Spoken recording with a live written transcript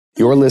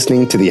You're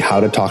listening to the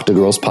How to Talk to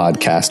Girls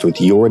podcast with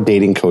your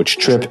dating coach,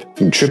 Trip,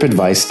 from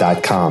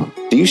tripadvice.com.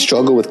 Do you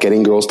struggle with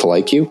getting girls to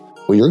like you?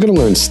 Well, you're going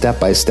to learn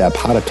step-by-step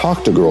how to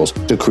talk to girls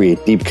to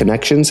create deep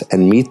connections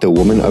and meet the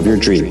woman of your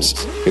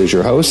dreams. Here's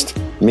your host,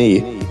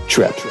 me,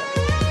 Trip.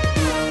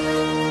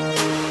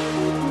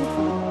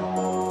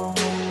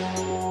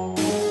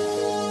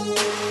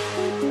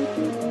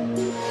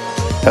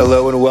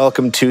 Hello and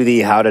welcome to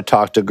the How to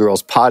Talk to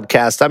Girls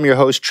podcast. I'm your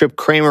host, Trip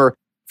Kramer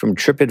from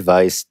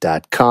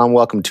tripadvice.com.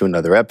 Welcome to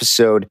another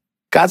episode.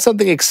 Got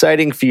something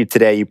exciting for you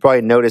today. You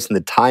probably noticed in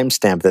the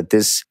timestamp that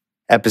this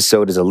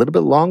episode is a little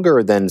bit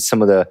longer than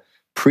some of the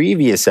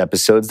previous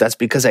episodes. That's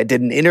because I did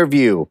an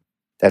interview.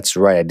 That's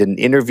right. I did an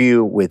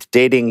interview with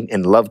dating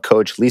and love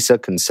coach Lisa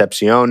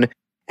Concepcion,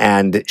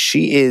 and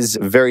she is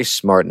a very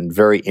smart and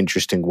very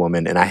interesting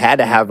woman. And I had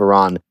to have her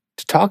on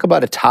to talk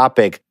about a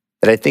topic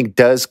that I think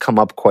does come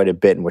up quite a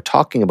bit. And we're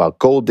talking about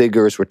gold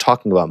diggers. We're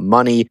talking about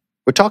money.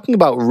 We're talking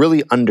about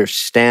really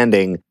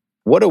understanding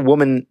what a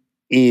woman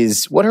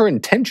is, what her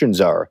intentions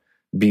are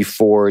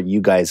before you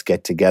guys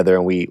get together.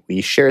 And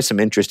we share some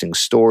interesting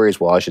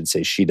stories. Well, I should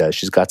say she does.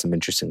 She's got some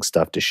interesting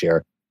stuff to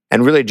share.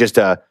 And really just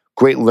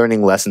great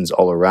learning lessons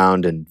all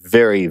around and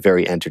very,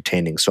 very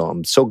entertaining. So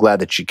I'm so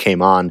glad that she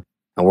came on.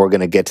 And we're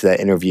going to get to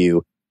that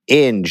interview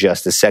in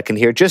just a second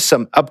here. Just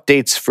some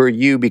updates for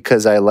you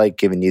because I like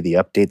giving you the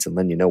updates and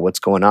letting you know what's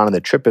going on in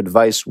the Trip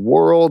Advice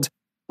world.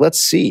 Let's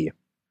see.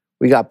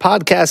 We got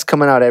podcasts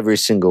coming out every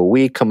single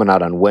week, coming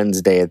out on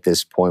Wednesday at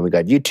this point. We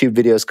got YouTube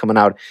videos coming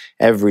out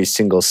every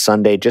single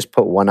Sunday. Just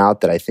put one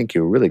out that I think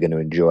you're really going to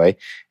enjoy.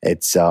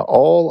 It's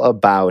all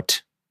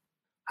about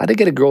how to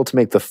get a girl to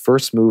make the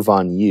first move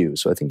on you.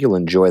 So I think you'll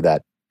enjoy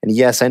that. And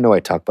yes, I know I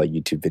talk about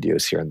YouTube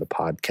videos here on the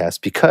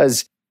podcast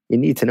because you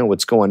need to know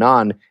what's going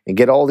on and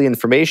get all the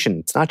information.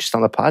 It's not just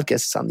on the podcast,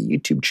 it's on the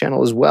YouTube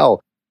channel as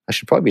well. I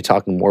should probably be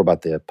talking more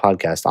about the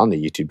podcast on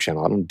the YouTube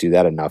channel. I don't do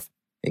that enough.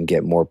 And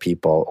get more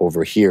people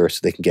over here so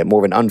they can get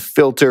more of an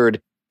unfiltered,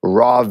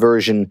 raw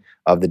version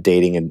of the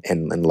dating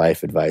and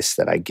life advice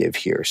that I give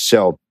here.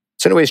 So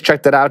anyways,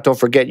 check that out. Don't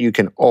forget, you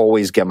can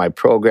always get my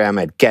program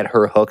at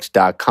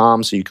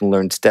getherhooked.com so you can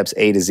learn steps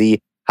A to Z,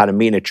 how to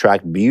meet and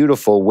attract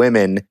beautiful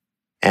women,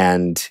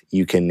 and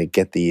you can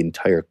get the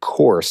entire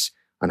course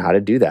on how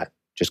to do that.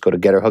 Just go to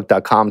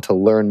getherhooked.com to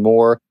learn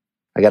more.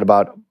 I got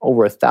about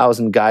over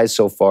 1,000 guys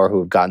so far who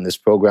have gotten this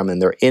program,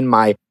 and they're in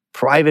my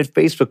private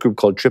Facebook group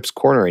called Trip's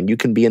Corner, and you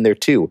can be in there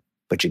too,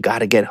 but you got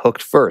to get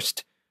hooked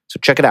first. So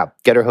check it out,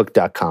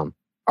 getherhooked.com.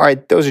 All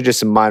right, those are just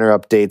some minor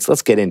updates.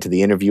 Let's get into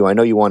the interview. I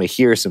know you want to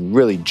hear some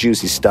really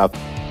juicy stuff.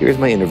 Here's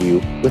my interview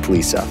with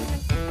Lisa.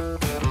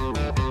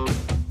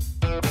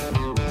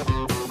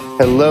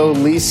 Hello,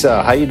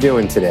 Lisa. How you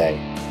doing today?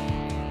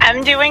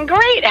 I'm doing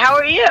great. How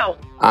are you?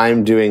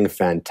 I'm doing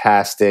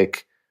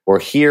fantastic. We're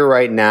here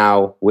right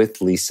now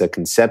with Lisa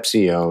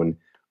Concepcion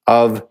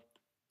of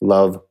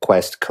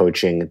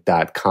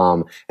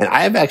lovequestcoaching.com. And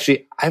I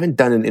haven't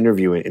done an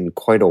interview in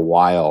quite a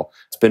while.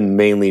 It's been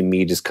mainly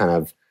me just kind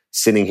of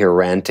sitting here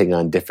ranting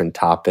on different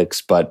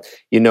topics. But,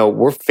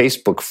 we're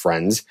Facebook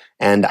friends,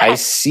 and I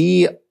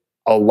see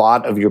a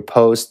lot of your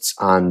posts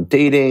on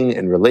dating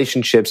and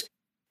relationships.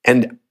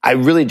 And I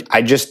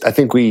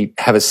think we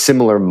have a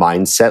similar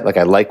mindset. Like,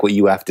 I like what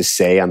you have to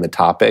say on the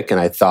topic. And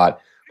I thought,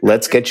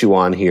 let's get you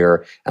on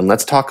here and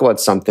let's talk about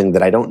something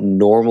that I don't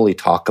normally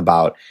talk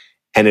about.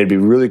 And it'd be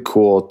really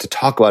cool to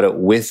talk about it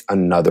with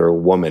another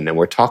woman. And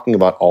we're talking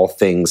about all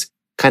things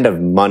kind of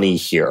money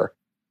here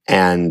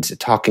and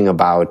talking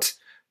about,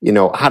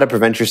 how to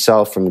prevent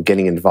yourself from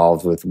getting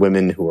involved with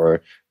women who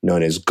are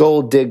known as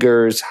gold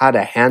diggers, how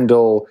to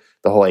handle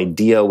the whole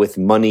idea with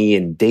money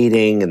and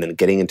dating and then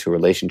getting into a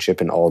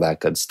relationship and all that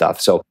good stuff.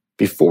 So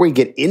before we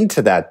get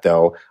into that,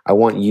 though, I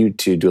want you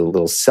to do a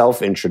little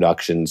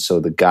self-introduction so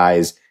the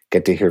guys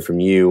get to hear from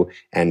you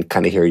and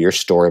kind of hear your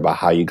story about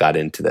how you got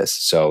into this.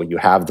 So you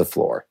have the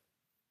floor.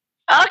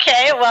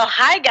 Okay. Well,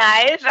 hi,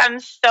 guys. I'm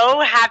so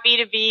happy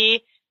to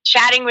be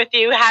chatting with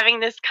you, having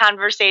this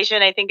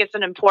conversation. I think it's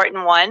an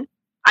important one.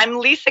 I'm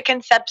Lisa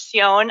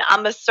Concepcion.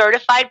 I'm a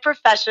certified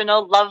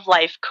professional love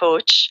life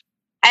coach.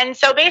 And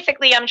so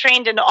basically, I'm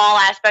trained in all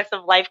aspects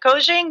of life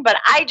coaching, but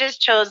I just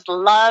chose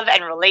love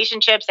and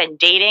relationships and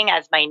dating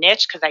as my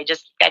niche because I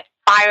just get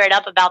fired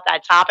up about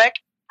that topic.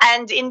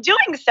 And in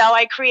doing so,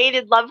 I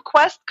created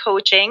LoveQuest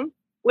Coaching,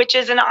 which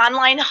is an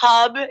online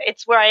hub.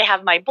 It's where I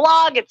have my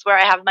blog. It's where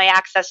I have my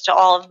access to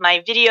all of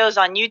my videos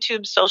on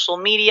YouTube, social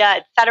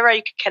media, etc.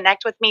 You can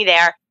connect with me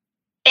there.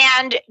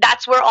 And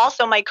that's where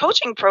also my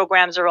coaching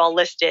programs are all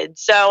listed.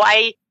 So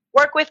I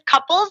work with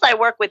couples. I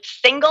work with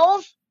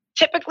singles.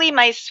 Typically,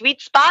 my sweet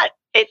spot,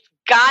 it's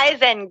guys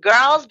and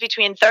girls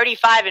between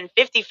 35 and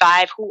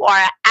 55 who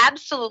are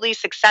absolutely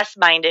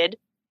success-minded.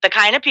 The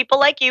kind of people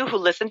like you who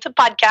listen to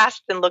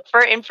podcasts and look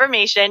for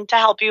information to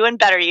help you and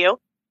better you.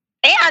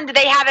 And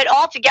they have it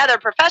all together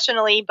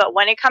professionally, but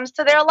when it comes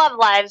to their love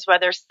lives,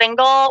 whether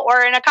single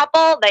or in a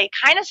couple, they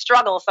kind of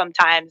struggle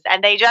sometimes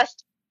and they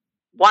just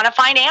want to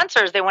find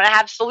answers. They want to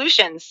have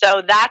solutions.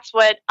 So that's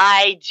what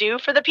I do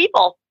for the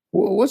people.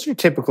 What's your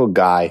typical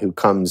guy who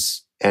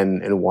comes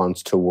and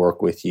wants to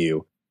work with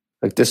you.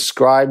 Like,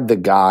 describe the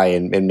guy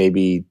and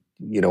maybe,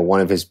 one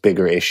of his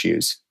bigger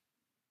issues.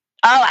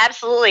 Oh,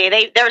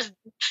 absolutely. There's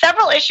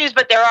several issues,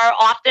 but there are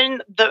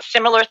often the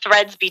similar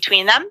threads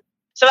between them.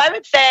 So I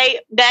would say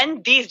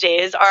men these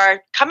days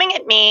are coming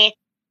at me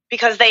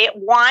because they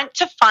want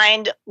to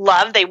find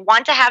love. They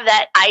want to have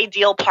that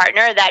ideal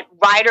partner, that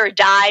ride or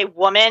die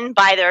woman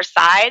by their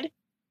side.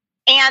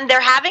 And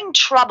they're having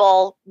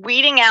trouble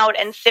weeding out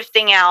and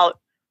sifting out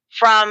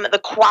from the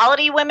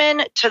quality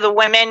women to the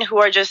women who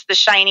are just the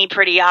shiny,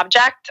 pretty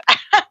object.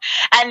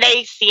 And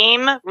they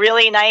seem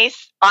really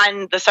nice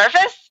on the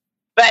surface.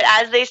 But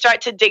as they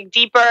start to dig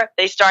deeper,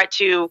 they start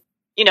to,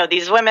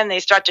 these women, they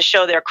start to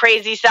show their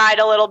crazy side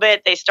a little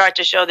bit. They start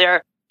to show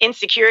their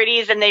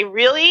insecurities, and they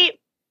really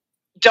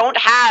don't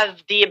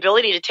have the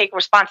ability to take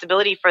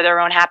responsibility for their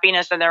own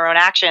happiness and their own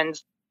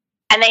actions.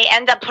 And they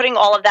end up putting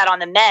all of that on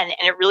the men,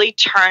 and it really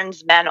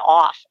turns men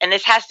off. And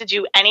this has to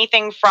do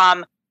anything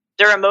from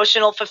their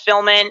emotional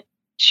fulfillment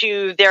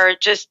to their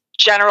just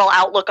general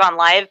outlook on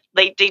life.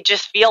 They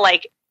just feel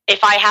like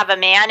if I have a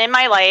man in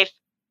my life,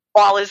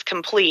 all is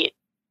complete.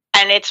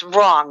 And it's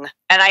wrong.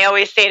 And I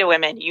always say to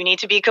women, you need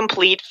to be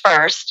complete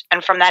first.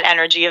 And from that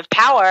energy of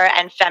power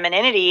and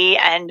femininity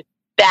and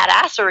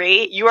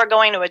badassery, you are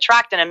going to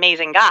attract an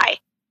amazing guy.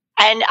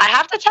 And I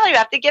have to tell you, I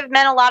have to give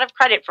men a lot of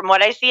credit. From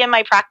what I see in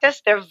my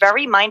practice, they're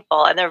very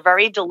mindful and they're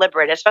very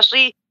deliberate,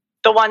 especially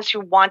the ones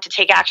who want to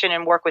take action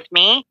and work with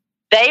me.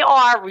 They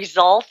are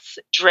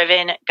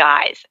results-driven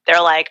guys.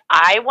 They're like,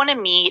 I want to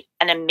meet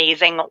an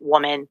amazing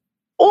woman.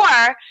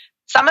 Or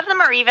some of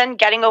them are even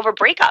getting over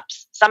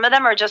breakups. Some of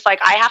them are just like,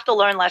 I have to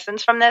learn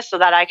lessons from this so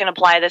that I can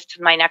apply this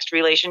to my next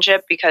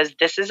relationship because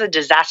this is a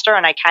disaster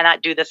and I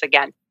cannot do this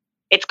again.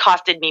 It's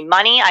costed me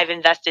money. I've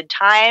invested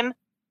time.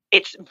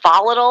 It's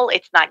volatile.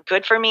 It's not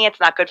good for me. It's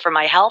not good for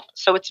my health.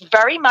 So it's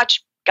very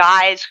much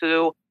guys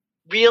who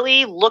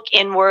really look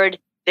inward.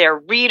 They're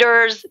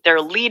readers, they're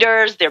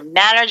leaders, they're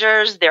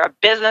managers, they're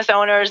business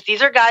owners.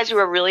 These are guys who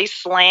are really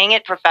slaying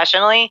it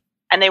professionally,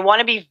 and they want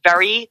to be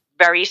very,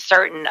 very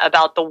certain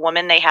about the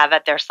woman they have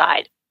at their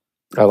side.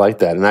 I like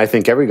that. And I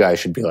think every guy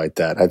should be like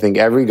that. I think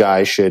every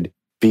guy should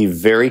be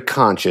very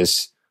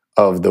conscious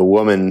of the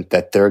woman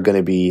that they're going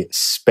to be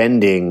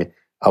spending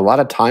a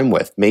lot of time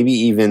with, maybe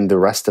even the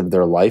rest of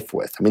their life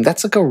with. I mean,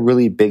 that's like a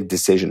really big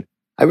decision.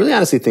 I really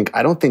honestly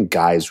I don't think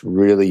guys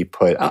really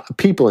put,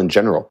 people in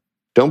general,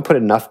 don't put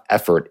enough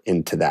effort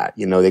into that.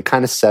 They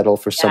kind of settle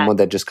for someone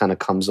that just kind of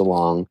comes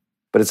along.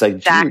 But it's like,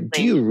 exactly.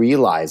 do you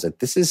realize that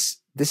this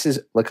is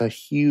like a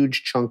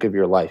huge chunk of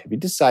your life? If you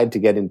decide to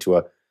get into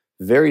a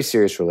very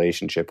serious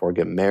relationship or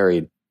get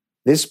married,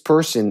 this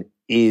person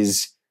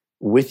is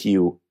with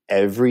you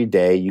every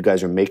day. You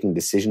guys are making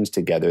decisions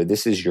together.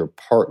 This is your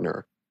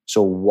partner.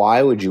 So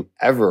why would you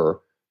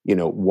ever,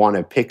 want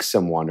to pick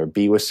someone or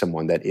be with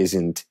someone that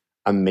isn't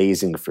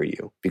amazing for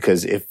you?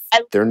 Because if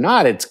they're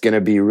not, it's going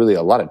to be really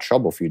a lot of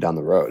trouble for you down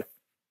the road.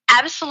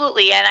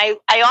 Absolutely. And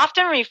I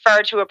often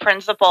refer to a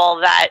principle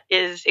that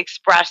is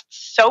expressed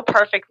so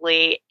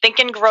perfectly, Think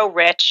and Grow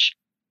Rich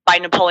by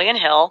Napoleon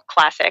Hill,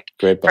 classic.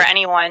 Great book. For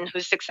anyone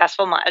who's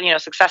successful,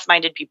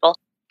 success-minded people.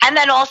 And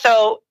then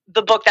also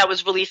the book that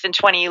was released in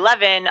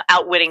 2011,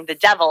 Outwitting the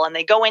Devil. And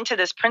they go into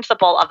this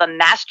principle of a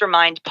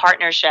mastermind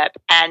partnership.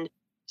 And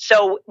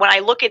so when I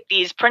look at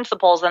these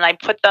principles and I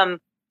put them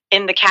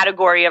in the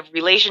category of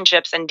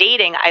relationships and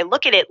dating, I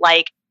look at it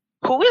like,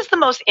 who is the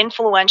most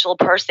influential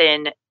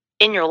person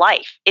in your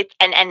life?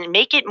 And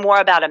make it more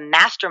about a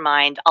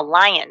mastermind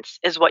alliance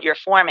is what you're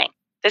forming.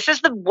 This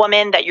is the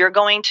woman that you're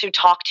going to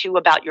talk to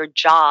about your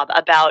job,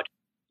 about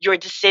your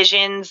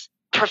decisions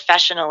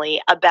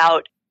professionally,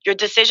 about your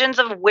decisions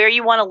of where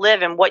you want to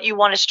live and what you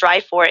want to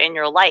strive for in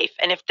your life.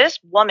 And if this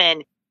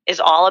woman is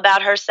all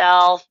about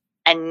herself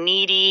and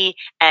needy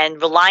and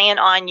reliant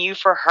on you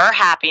for her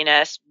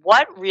happiness,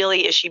 what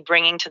really is she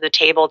bringing to the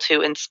table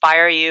to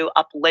inspire you,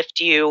 uplift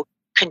you,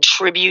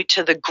 contribute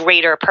to the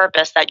greater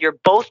purpose that you're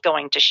both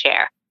going to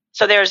share?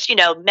 So there's,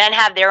 men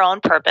have their own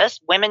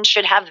purpose, women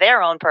should have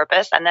their own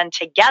purpose, and then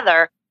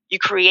together you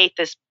create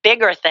this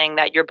bigger thing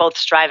that you're both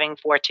striving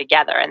for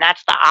together. And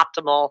that's the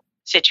optimal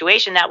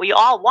situation that we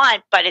all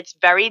want, but it's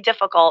very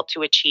difficult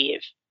to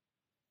achieve.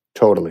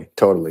 Totally.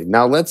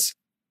 Now let's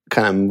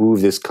kind of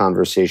move this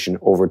conversation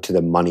over to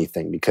the money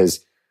thing,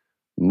 because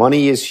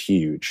money is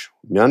huge.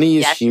 Money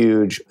is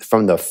huge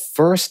from the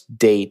first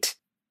date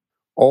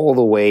all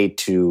the way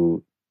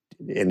to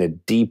in a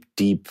deep,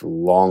 deep,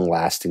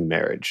 long-lasting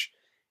marriage.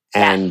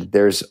 And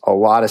there's a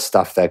lot of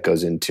stuff that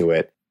goes into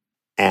it.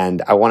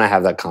 And I want to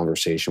have that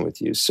conversation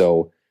with you.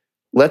 So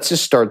let's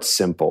just start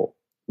simple.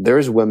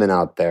 There's women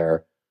out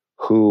there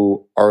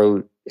who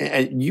are,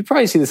 and you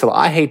probably see this a lot.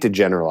 I hate to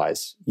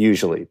generalize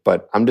usually,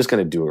 but I'm just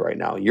going to do it right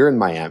now. You're in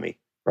Miami,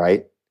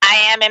 right? I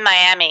am in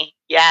Miami.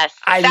 Yes.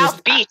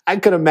 South Beach. I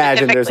could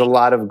imagine there's a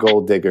lot of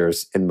gold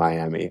diggers in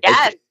Miami.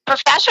 Yes.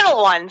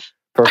 Professional ones.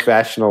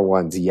 Professional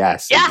ones.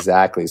 Yes,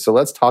 exactly. So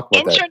let's talk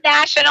about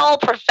international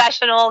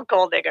professional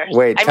gold diggers.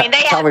 Wait,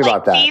 tell me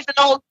about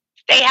that.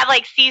 They have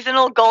like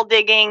seasonal gold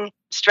digging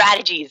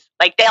strategies.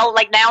 Like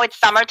now it's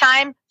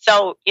summertime.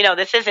 So,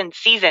 this isn't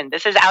season.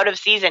 This is out of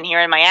season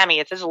here in Miami.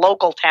 It's this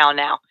local town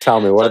now.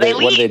 Tell me, what are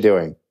they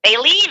doing? They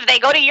leave. They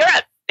go to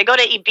Europe. They go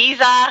to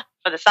Ibiza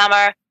for the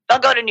summer. They'll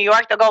go to New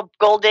York. They'll go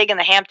gold dig in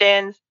the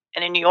Hamptons.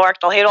 And in New York,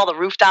 they'll hit all the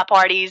rooftop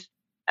parties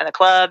and the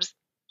clubs.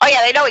 Oh,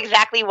 yeah, they know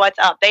exactly what's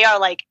up. They are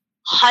like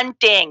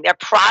hunting. They're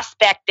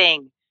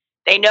prospecting.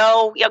 They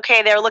know,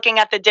 okay, they're looking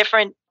at the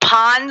different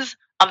ponds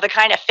of the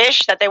kind of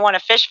fish that they want to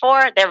fish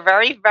for. They're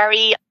very,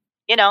 very,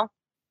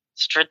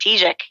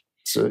 strategic.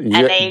 So do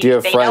you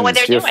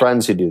have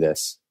friends who do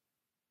this?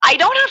 I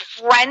don't have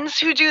friends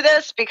who do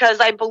this because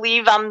I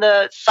believe I'm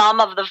the sum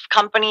of the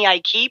company I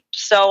keep.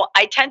 So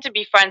I tend to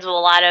be friends with a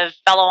lot of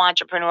fellow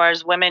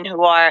entrepreneurs, women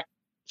who are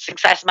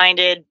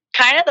success-minded,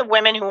 kind of the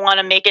women who want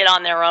to make it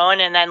on their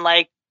own and then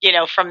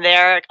from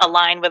there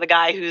align with a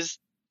guy who's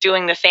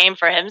doing the same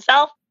for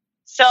himself.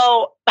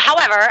 So,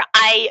 however,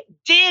 I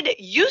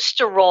used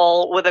to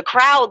roll with a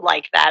crowd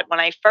like that when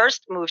I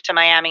first moved to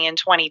Miami in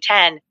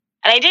 2010.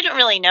 And I didn't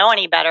really know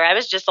any better. I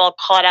was just all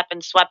caught up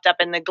and swept up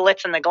in the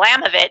glitz and the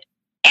glam of it.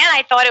 And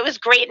I thought it was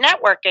great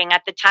networking.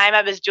 At the time,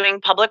 I was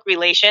doing public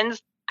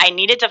relations. I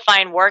needed to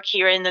find work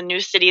here in the new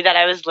city that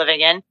I was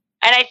living in.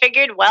 And I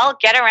figured, well,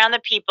 get around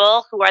the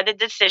people who are the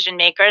decision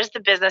makers,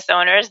 the business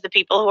owners, the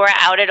people who are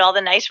out at all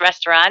the nice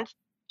restaurants,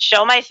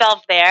 show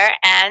myself there,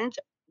 and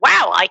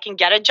wow, I can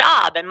get a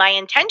job. And my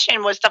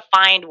intention was to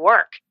find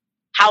work.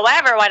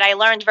 However, what I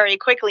learned very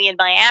quickly in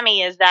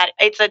Miami is that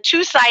it's a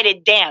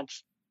two-sided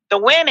dance. The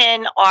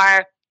women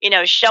are,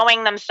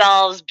 showing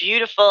themselves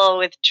beautiful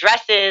with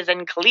dresses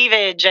and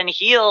cleavage and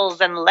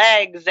heels and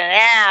legs and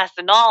ass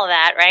and all of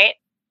that, right?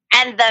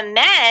 And the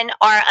men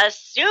are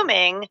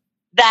assuming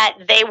that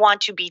they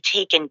want to be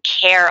taken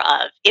care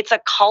of. It's a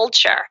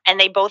culture, and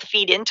they both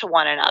feed into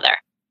one another.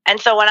 And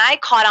so when I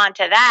caught on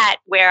to that,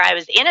 where I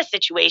was in a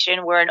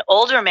situation where an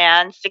older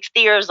man, 60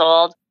 years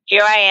old,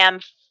 here I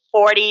am,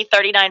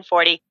 39,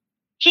 40,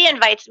 he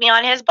invites me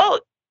on his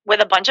boat with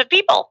a bunch of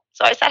people.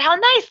 So I said, how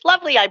nice,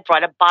 lovely. I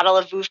brought a bottle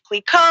of Veuve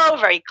Clicquot,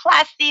 very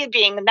classy,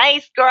 being a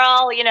nice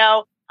girl.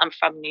 I'm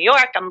from New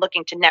York. I'm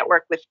looking to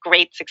network with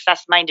great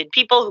success-minded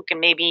people who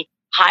can maybe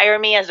hire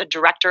me as a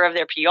director of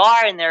their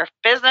PR and their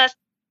business.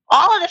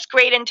 All of this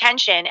great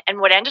intention. And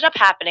what ended up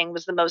happening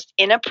was the most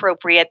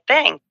inappropriate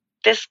thing.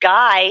 This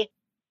guy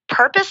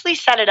purposely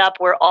set it up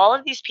where all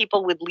of these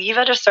people would leave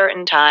at a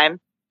certain time.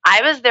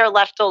 I was there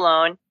left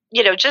alone,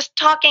 just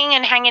talking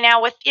and hanging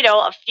out with,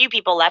 a few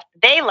people left.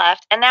 They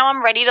left, and now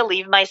I'm ready to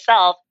leave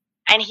myself.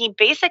 And he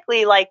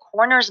basically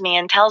corners me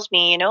and tells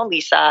me,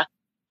 Lisa,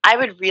 I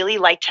would really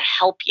like to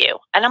help you.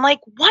 And I'm like,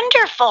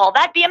 wonderful.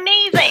 That'd be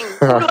amazing.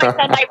 Who do I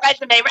send my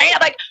resume, right?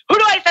 I'm like, who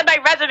do I send my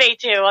resume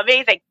to?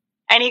 Amazing.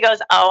 And he goes,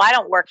 oh, I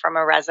don't work from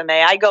a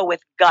resume. I go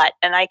with gut.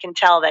 And I can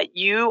tell that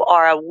you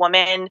are a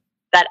woman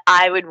that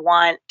I would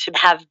want to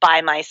have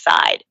by my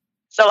side.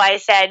 So I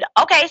said,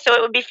 okay, so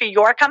it would be for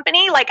your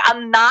company?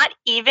 I'm not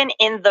even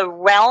in the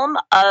realm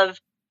of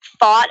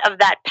thought of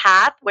that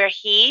path where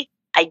he,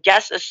 I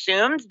guess,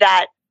 assumed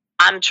that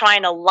I'm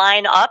trying to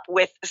line up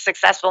with a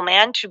successful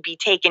man to be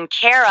taken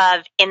care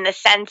of in the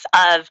sense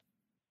of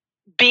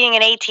being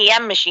an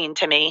ATM machine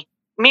to me.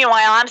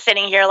 Meanwhile, I'm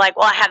sitting here well,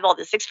 I have all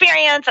this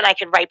experience and I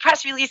can write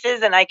press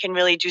releases and I can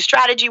really do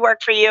strategy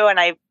work for you. And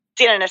I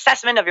did an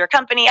assessment of your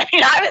company. I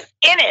was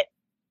in it.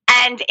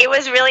 And it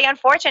was really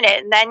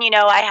unfortunate. And then,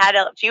 I had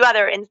a few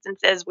other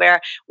instances where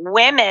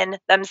women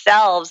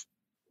themselves,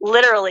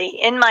 literally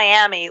in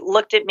Miami,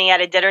 looked at me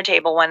at a dinner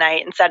table one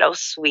night and said, oh,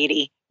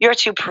 sweetie, you're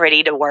too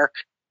pretty to work.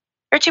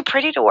 You're too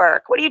pretty to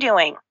work. What are you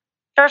doing?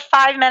 There are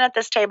 5 men at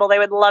this table. They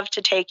would love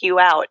to take you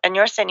out. And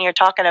you're sitting here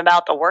talking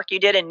about the work you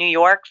did in New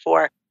York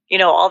for,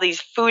 all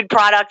these food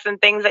products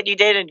and things that you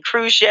did and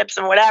cruise ships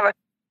and whatever.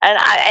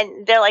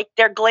 And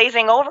they're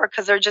glazing over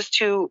because they're just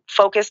too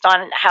focused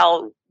on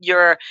how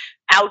you're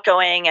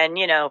outgoing and,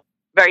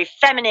 very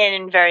feminine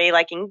and very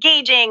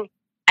engaging.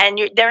 And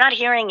they're not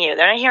hearing you.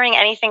 They're not hearing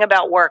anything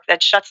about work.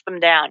 That shuts them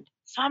down.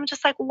 So I'm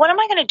just what am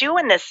I going to do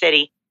in this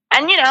city?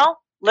 And,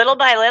 little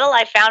by little,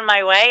 I found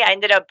my way. I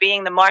ended up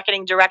being the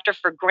marketing director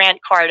for Grant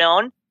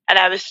Cardone. And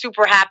I was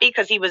super happy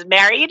because he was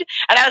married.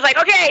 And I was like,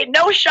 okay,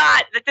 no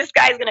shot that this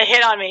guy's going to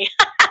hit on me.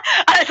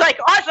 I was like,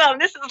 awesome.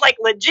 This is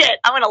legit.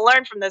 I'm going to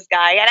learn from this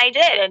guy. And I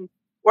did. And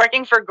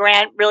working for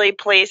Grant really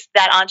placed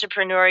that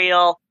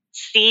entrepreneurial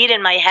seed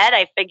in my head.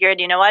 I figured,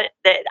 you know what,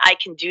 that I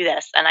can do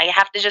this. And I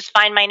have to just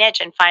find my niche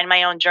and find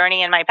my own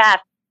journey and my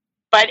path.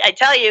 But I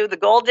tell you, the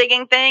gold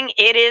digging thing,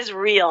 it is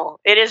real.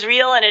 It is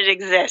real and it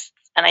exists.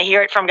 And I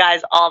hear it from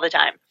guys all the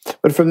time.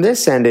 But from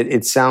this end,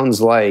 it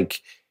sounds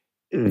like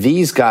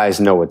these guys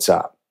know what's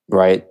up,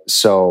 right?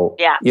 So,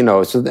 yeah.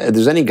 So if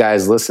there's any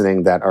guys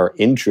listening that are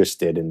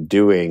interested in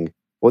doing,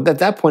 well, at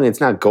that point,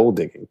 it's not gold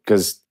digging.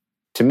 Because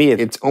to me,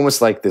 it's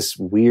almost like this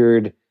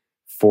weird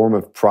form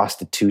of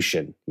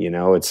prostitution.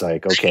 It's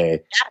like,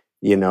 okay,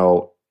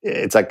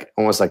 it's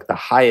almost like the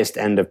highest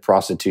end of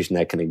prostitution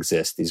that can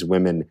exist. These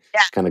women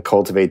kind of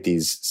cultivate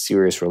these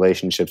serious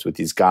relationships with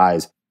these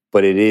guys,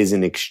 but it is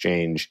in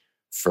exchange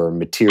for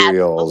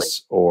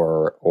materials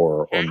or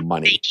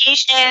money.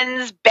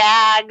 Vacations,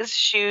 bags,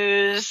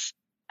 shoes.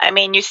 I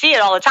mean, you see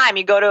it all the time.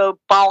 You go to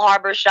Ball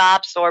Harbor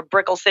Shops or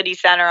Brickell City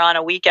Center on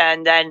a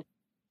weekend, and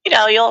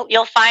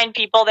you'll find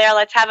people there.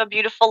 Let's have a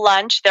beautiful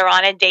lunch. They're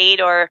on a date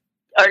or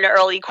an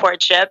early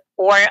courtship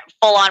or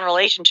full on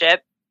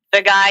relationship.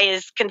 The guy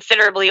is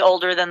considerably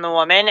older than the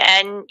woman,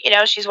 and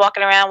she's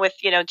walking around with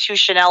 2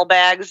 Chanel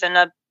bags and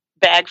a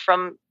bag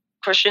from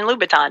Christian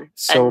Louboutin.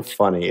 So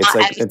funny. It's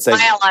like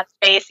smile on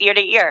face ear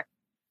to ear.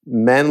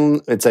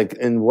 Men, it's like,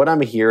 and what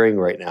I'm hearing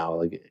right now,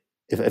 like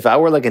if I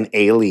were like an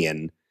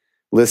alien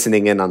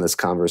listening in on this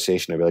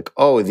conversation, I'd be like,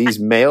 oh, these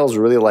males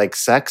really like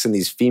sex and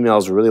these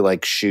females really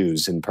like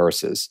shoes and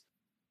purses.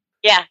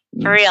 Yeah,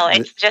 for real.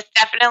 It's just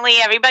definitely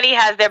everybody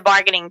has their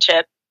bargaining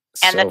chip.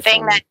 And the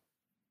thing that's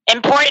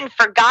important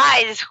for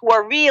guys who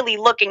are really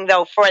looking,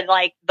 though, for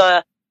like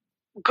the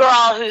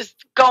girl who's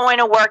going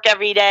to work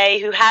every day,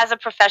 who has a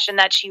profession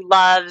that she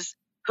loves,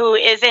 who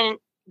isn't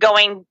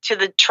going to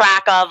the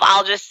track of,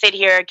 I'll just sit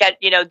here,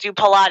 do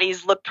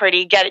Pilates, look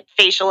pretty, get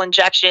facial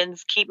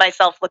injections, keep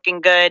myself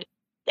looking good,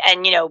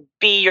 and,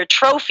 be your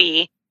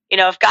trophy.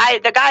 If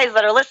the guys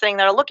that are listening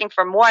that are looking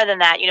for more than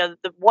that,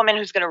 the woman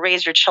who's going to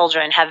raise your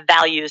children, have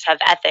values, have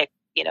ethics,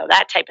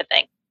 that type of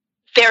thing.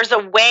 There's a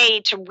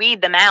way to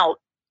weed them out.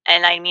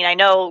 And I mean, I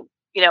know,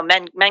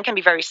 men can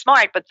be very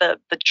smart, but the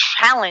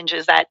challenge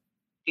is that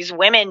these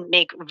women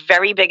make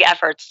very big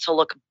efforts to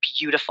look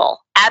beautiful,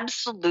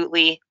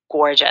 absolutely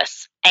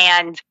gorgeous.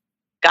 And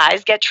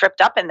guys get tripped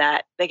up in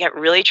that. They get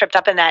really tripped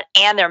up in that.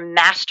 And they're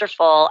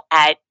masterful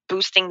at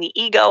boosting the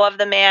ego of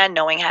the man,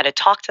 knowing how to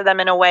talk to them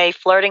in a way,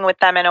 flirting with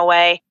them in a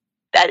way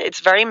that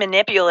it's very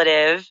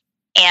manipulative.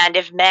 And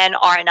if men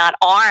are not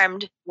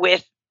armed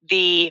with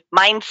the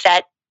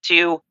mindset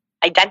to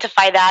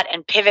identify that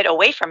and pivot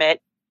away from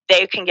it,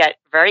 they can get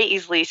very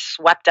easily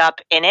swept up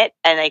in it,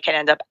 and they can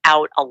end up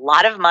out a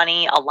lot of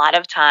money, a lot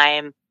of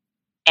time,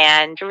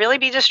 and can really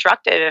be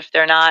destructive if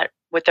they're not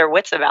with their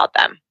wits about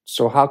them.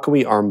 So how can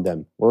we arm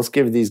them? Well, let's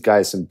give these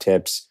guys some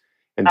tips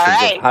in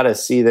terms of how to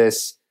see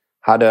this,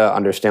 how to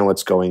understand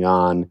what's going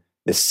on,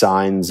 the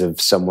signs of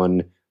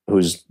someone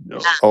who's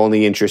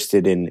only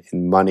interested in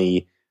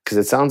money. Because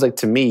it sounds like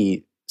to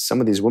me, some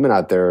of these women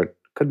out there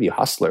could be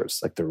hustlers.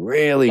 Like they're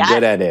really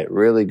good at it,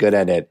 really good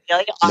at it.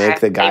 Really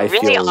make the guy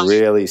feel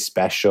really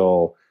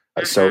special.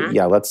 So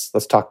yeah, let's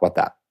talk about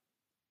that.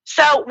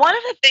 So one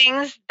of the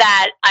things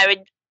that I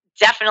would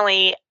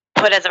definitely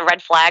put as a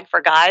red flag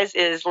for guys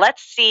is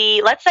let's say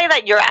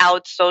that you're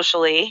out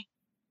socially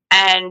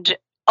and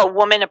a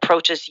woman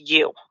approaches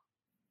you.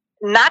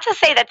 Not to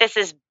say that this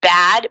is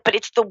bad, but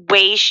it's the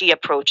way she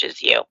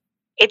approaches you.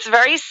 It's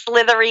very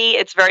slithery.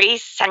 It's very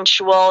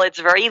sensual. It's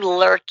very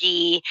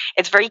lurky.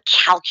 It's very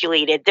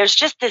calculated. There's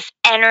just this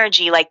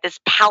energy, like this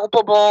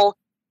palpable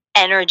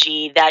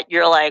energy that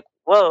you're like,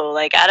 whoa,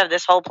 like out of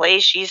this whole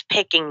place, she's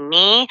picking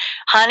me.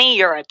 Honey,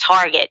 you're a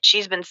target.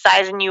 She's been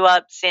sizing you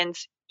up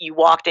since you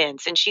walked in,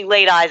 since she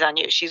laid eyes on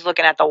you. She's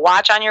looking at the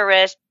watch on your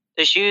wrist,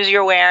 the shoes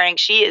you're wearing.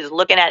 She is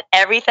looking at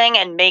everything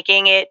and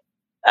making it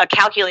a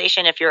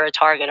calculation if you're a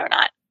target or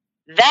not.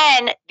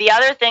 Then the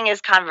other thing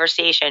is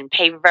conversation.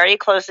 Pay very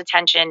close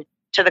attention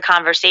to the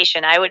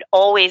conversation. I would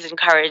always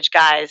encourage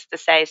guys to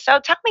say, so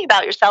tell me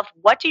about yourself.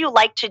 What do you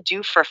like to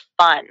do for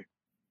fun?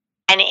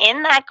 And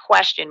in that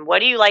question, what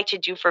do you like to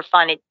do for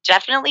fun? It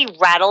definitely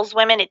rattles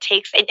women.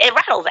 It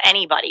rattles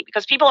anybody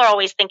because people are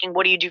always thinking,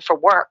 what do you do for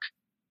work?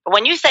 But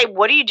when you say,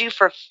 what do you do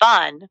for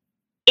fun?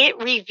 It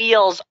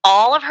reveals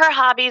all of her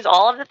hobbies,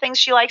 all of the things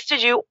she likes to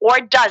do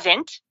or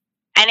doesn't.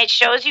 And it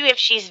shows you if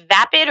she's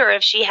vapid or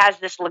if she has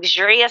this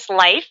luxurious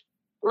life.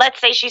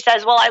 Let's say she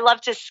says, well, I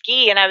love to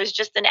ski and I was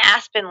just in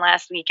Aspen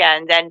last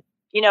weekend. And,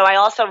 I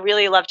also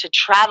really love to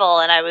travel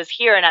and I was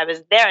here and I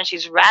was there. And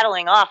she's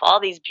rattling off all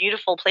these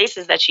beautiful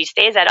places that she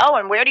stays at. Oh,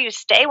 and where do you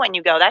stay when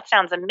you go? That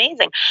sounds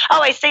amazing. Oh,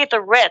 I stay at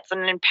the Ritz.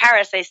 And in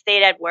Paris, I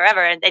stayed at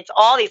wherever. And it's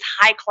all these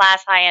high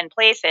class, high end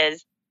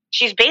places.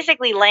 She's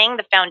basically laying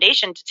the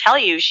foundation to tell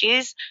you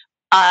she's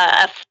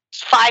a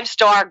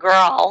 5-star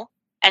girl.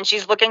 And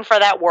she's looking for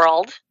that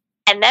world.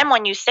 And then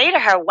when you say to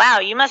her, wow,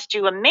 you must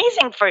do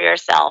amazing for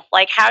yourself.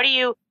 Like, how do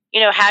you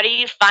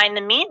find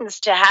the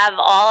means to have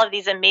all of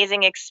these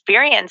amazing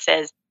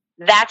experiences?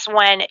 That's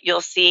when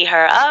you'll see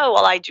her, oh,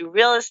 well, I do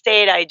real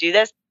estate. I do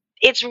this.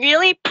 It's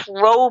really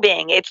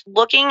probing. It's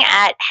looking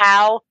at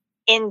how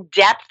in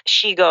depth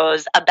she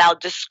goes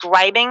about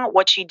describing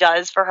what she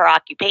does for her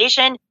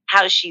occupation,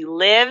 how she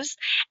lives.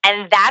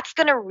 And that's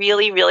going to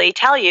really, really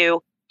tell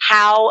you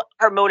how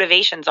her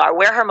motivations are,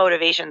 where her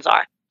motivations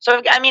are.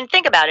 So, I mean,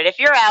 think about it. If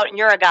you're out and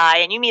you're a guy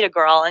and you meet a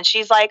girl and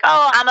she's like,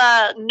 oh, I'm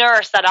a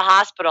nurse at a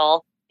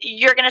hospital,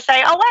 you're going to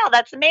say, oh, wow,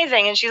 that's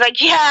amazing. And she's like,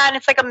 yeah, and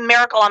it's like a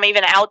miracle I'm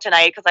even out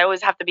tonight because I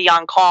always have to be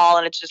on call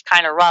and it's just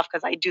kind of rough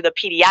because I do the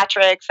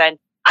pediatrics and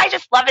I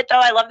just love it though.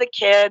 I love the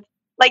kids.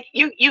 Like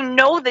you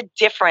know the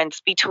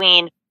difference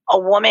between a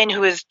woman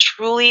who is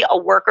truly a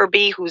worker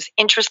bee, who's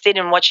interested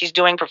in what she's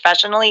doing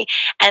professionally,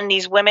 and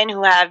these women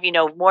who have,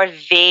 more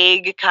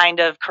vague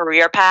kind of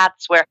career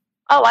paths where,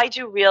 oh, I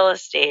do real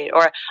estate,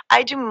 or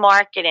I do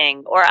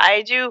marketing, or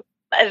I do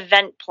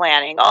event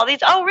planning. All these,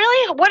 oh,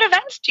 really? What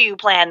events do you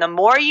plan? The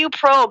more you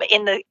probe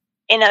in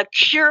a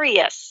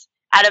curious,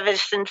 out of a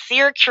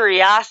sincere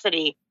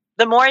curiosity,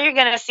 the more you're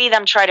going to see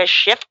them try to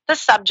shift the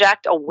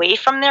subject away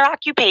from their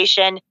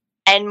occupation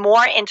and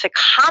more into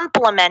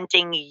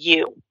complimenting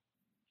you.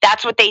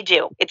 That's what they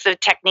do. It's a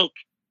technique.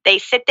 They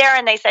sit there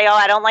and they say, oh,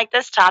 I don't like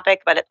this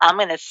topic, but I'm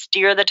going to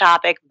steer the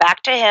topic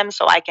back to him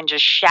so I can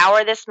just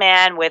shower this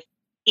man with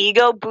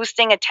ego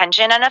boosting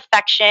attention and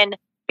affection,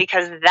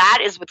 because that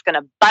is what's going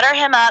to butter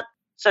him up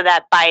so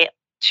that by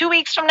 2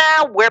 weeks from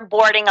now, we're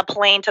boarding a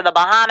plane to the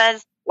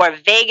Bahamas or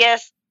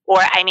Vegas, or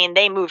I mean,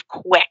 they move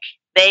quick.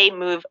 They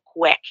move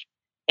quick.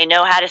 They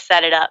know how to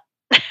set it up.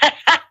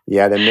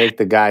 Yeah, they make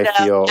the guy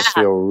feel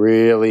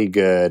really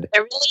good. They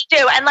really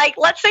do. And like,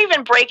 let's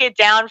even break it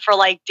down for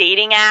like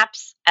dating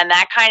apps and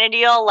that kind of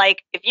deal.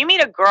 Like, if you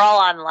meet a girl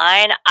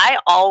online, I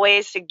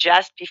always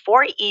suggest,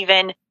 before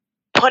even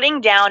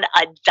putting down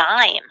a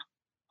dime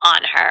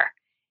on her,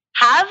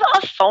 have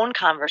a phone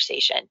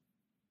conversation.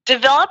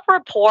 Develop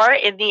rapport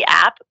in the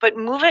app, but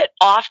move it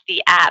off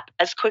the app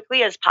as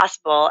quickly as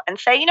possible and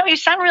say, you know, you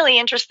sound really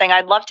interesting.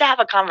 I'd love to have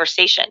a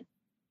conversation.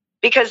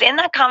 Because in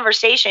that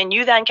conversation,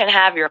 you then can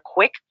have your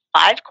quick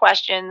 5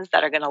 questions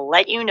that are going to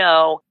let you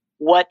know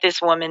what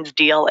this woman's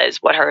deal is,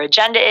 what her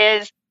agenda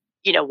is,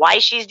 you know, why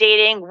she's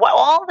dating, what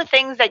all the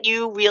things that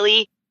you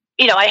really,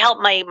 you know, I help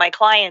my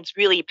clients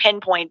really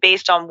pinpoint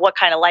based on what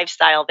kind of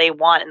lifestyle they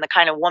want and the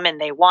kind of woman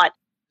they want,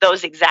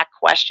 those exact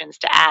questions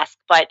to ask.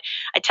 But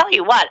I tell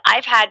you what,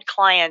 I've had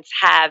clients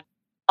have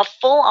a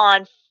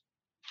full-on,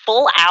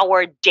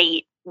 full-hour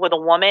date with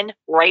a woman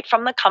right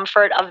from the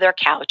comfort of their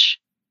couch,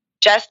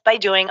 just by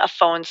doing a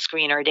phone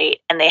screener date.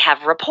 And they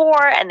have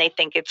rapport and they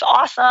think it's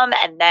awesome.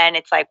 And then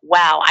it's like,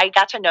 wow, I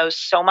got to know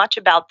so much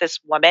about this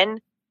woman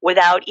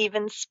without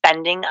even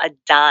spending a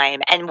dime.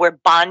 And we're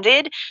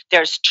bonded.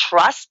 There's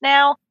trust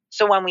now.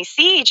 So when we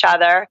see each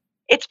other,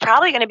 it's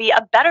probably going to be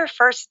a better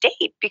first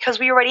date because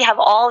we already have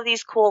all of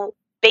these cool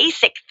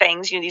basic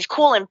things, you know, these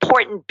cool,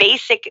 important,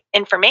 basic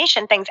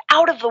information things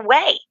out of the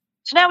way.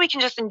 So now we can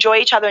just enjoy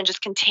each other and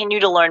just continue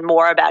to learn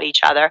more about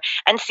each other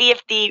and see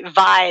if the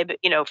vibe,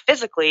 you know,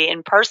 physically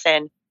in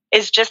person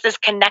is just as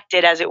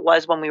connected as it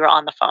was when we were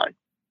on the phone.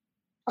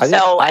 And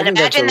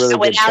imagine that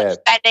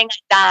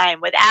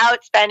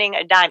without spending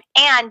a dime.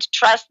 And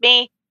trust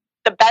me,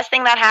 the best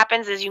thing that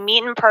happens is you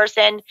meet in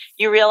person,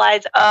 you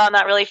realize, oh, I'm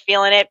not really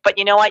feeling it. But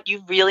you know what?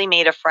 You really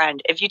made a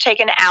friend. If you take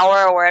an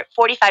hour or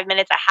 45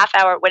 minutes, a half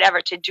hour,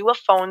 whatever, to do a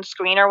phone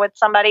screener with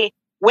somebody,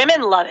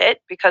 women love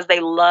it because they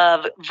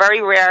love,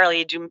 very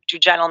rarely do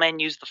gentlemen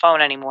use the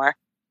phone anymore.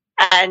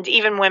 And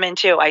even women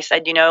too. I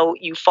said, you know,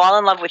 you fall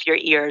in love with your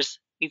ears.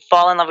 You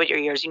fall in love with your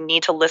ears. You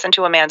need to listen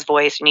to a man's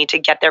voice. You need to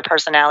get their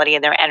personality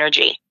and their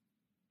energy.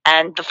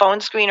 And the phone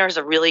screener is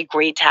a really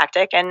great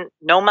tactic and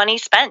no money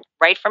spent,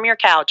 right from your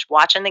couch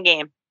watching the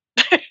game.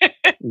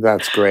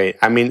 That's great.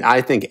 I mean,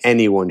 I think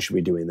anyone should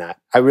be doing that.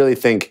 I really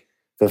think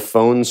the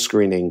phone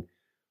screening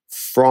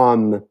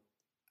from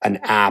an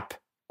app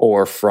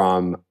or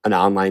from an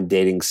online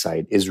dating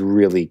site is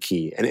really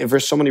key. And for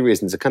so many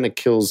reasons, it kind of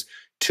kills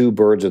 2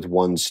 birds with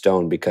 1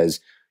 stone because,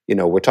 you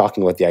know, we're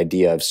talking about the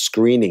idea of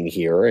screening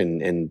here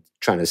and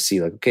trying to see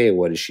like, okay,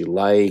 what is she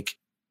like?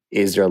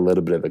 Is there a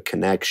little bit of a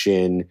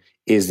connection?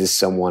 Is this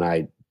someone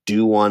I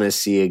do want to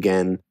see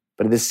again?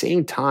 But at the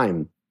same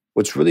time,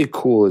 what's really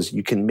cool is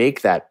you can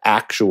make that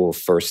actual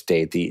first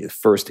date, the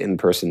first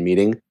in-person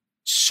meeting,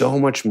 so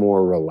much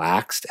more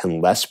relaxed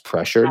and less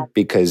pressured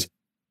because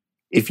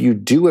if you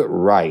do it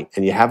right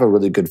and you have a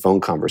really good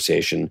phone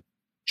conversation,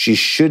 she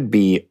should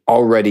be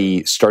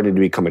already starting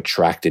to become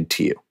attracted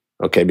to you,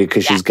 okay?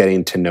 Because she's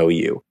getting to know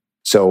you.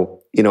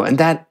 So, you know, and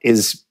that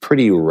is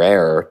pretty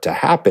rare to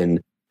happen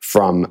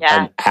from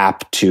an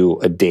app to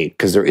a date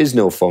because there is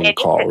no phone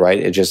call, right?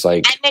 It's just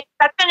like... And it's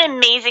such an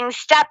amazing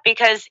step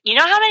because you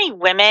know how many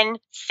women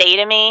say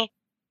to me,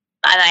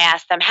 and I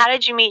asked them, how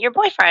did you meet your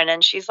boyfriend?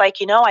 And she's like,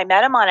 you know, I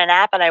met him on an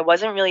app and I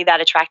wasn't really that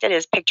attracted.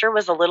 His picture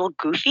was a little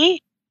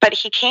goofy. But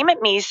he came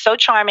at me so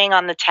charming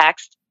on the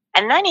text.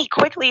 And then he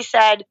quickly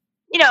said,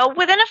 you know,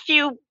 within a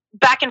few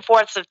back and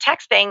forths of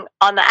texting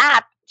on the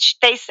app,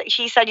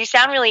 he said, you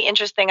sound really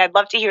interesting. I'd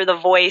love to hear the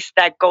voice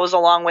that goes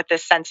along with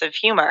this sense of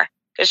humor.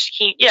 Because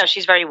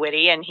she's very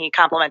witty and he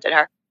complimented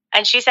her.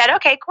 And she said,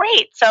 okay,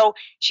 great. So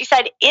she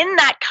said, in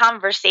that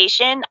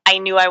conversation, I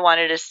knew I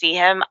wanted to see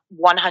him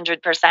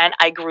 100%.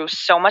 I grew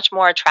so much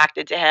more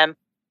attracted to him.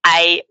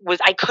 I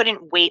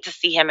couldn't wait to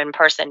see him in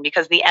person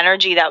because the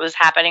energy that was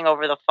happening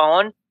over the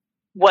phone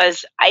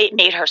it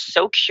made her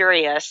so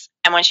curious.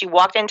 And when she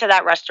walked into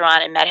that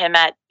restaurant and met him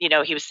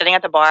he was sitting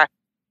at the bar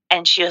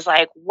and she was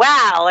like,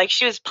 wow, like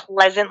she was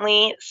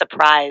pleasantly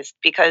surprised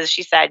because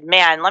she said,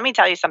 man, let me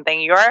tell you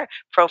something. Your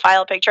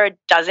profile picture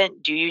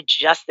doesn't do you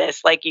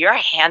justice. Like you're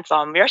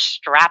handsome, you're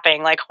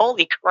strapping, like,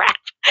 holy crap.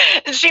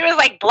 And she was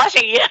like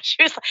blushing.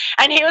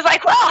 And he was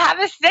like, well, have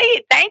a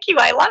seat. Thank you.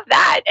 I love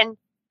that. And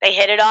they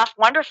hit it off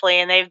wonderfully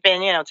and they've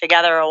been,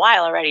 together a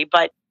while already.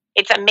 But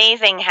it's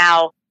amazing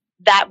how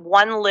that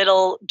one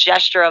little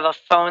gesture of a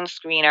phone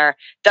screener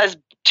does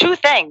two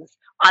things.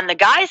 On the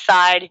guy's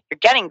side, you're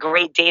getting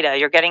great data,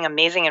 you're getting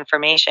amazing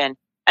information.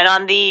 And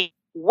on the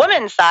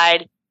woman's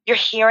side, you're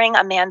hearing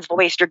a man's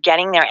voice, you're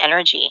getting their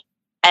energy.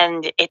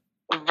 And it's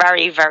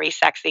very, very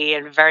sexy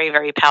and very,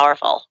 very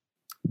powerful.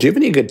 Do you have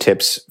any good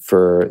tips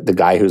for the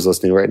guy who's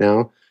listening right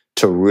now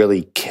to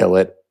really kill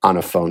it on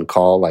a phone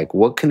call? Like,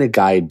 what can a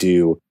guy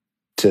do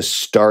to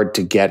start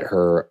to get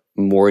her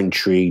more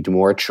intrigued,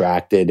 more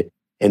attracted,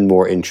 and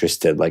more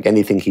interested? Like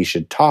anything he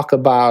should talk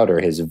about, or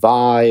his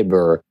vibe,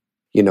 or,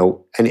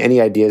 any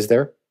ideas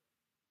there?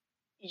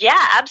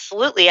 Yeah,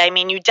 absolutely. I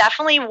mean, you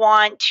definitely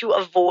want to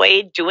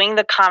avoid doing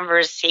the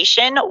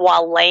conversation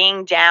while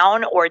laying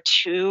down or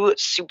too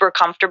super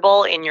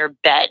comfortable in your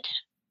bed.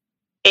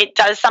 It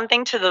does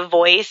something to the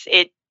voice.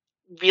 It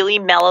really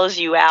mellows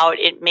you out.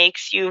 It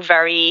makes you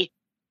very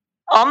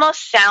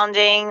almost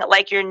sounding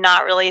like you're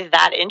not really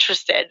that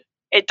interested.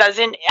 It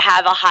doesn't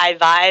have a high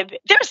vibe.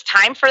 There's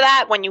time for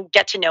that when you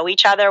get to know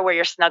each other, where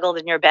you're snuggled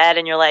in your bed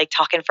and you're like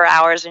talking for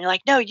hours and you're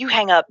like, no, you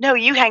hang up. No,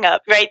 you hang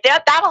up, right?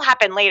 That'll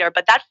happen later.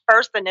 But that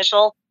first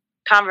initial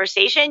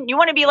conversation, you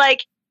want to be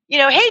like,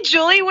 hey,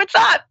 Julie, what's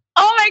up?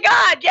 Oh my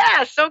God.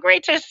 Yeah. So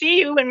great to see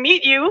you and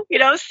meet you,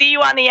 see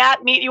you on the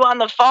app, meet you on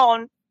the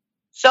phone.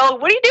 So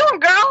what are you doing,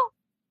 girl?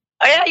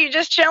 Oh yeah, you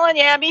just chilling?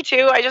 Yeah, me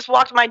too. I just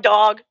walked my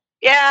dog.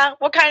 Yeah,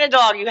 what kind of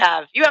dog you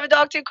have? You have a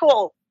dog too?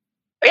 Cool.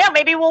 Yeah,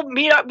 maybe we'll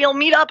meet up. We'll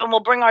meet up and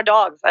we'll bring our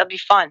dogs. That'll be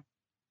fun.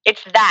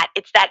 It's that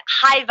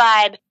high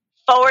vibe,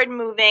 forward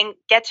moving,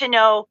 get to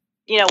know,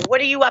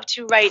 what are you up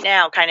to right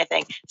now kind of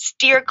thing.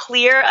 Steer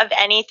clear of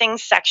anything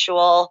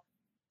sexual.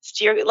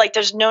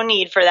 There's no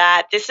need for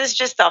that. This is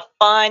just a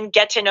fun,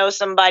 get to know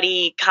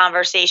somebody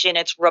conversation.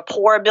 It's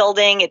rapport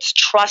building. It's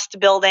trust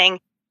building.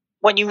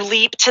 When you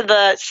leap to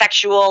the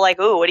sexual, like,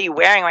 oh, what are you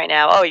wearing right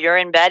now? Oh, you're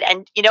in bed.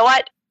 And you know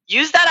what?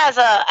 Use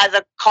that as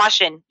a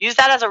caution. Use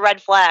that as a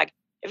red flag.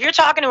 If you're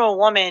talking to a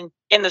woman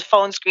in the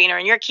phone screener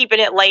and you're keeping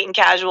it light and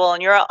casual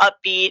and you're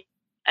upbeat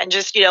and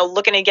just,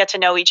 looking to get to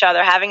know each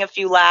other, having a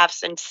few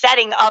laughs and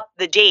setting up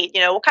the date,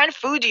 what kind of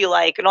food do you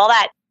like and all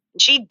that,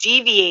 and she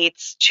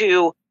deviates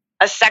to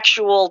a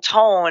sexual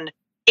tone,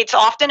 it's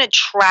often a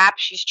trap.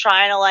 She's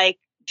trying to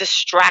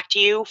distract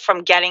you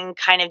from getting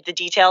kind of the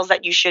details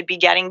that you should be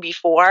getting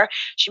before.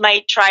 She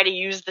might try to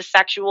use the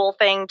sexual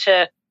thing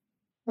to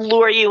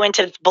lure you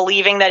into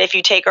believing that if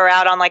you take her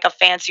out on a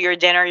fancier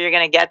dinner, you're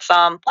going to get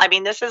some. I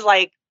mean, this is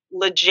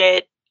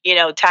legit,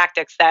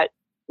 tactics that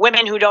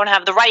women who don't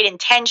have the right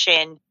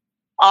intention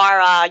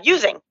are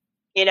using,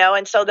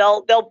 and so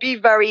they'll be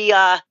very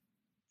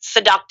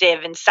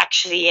seductive and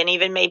sexy and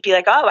even maybe be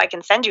like, oh, I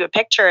can send you a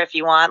picture if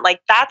you want.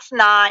 That's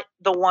not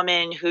the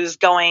woman who's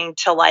going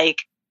to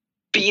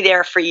be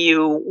there for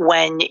you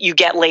when you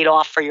get laid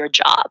off for your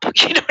job.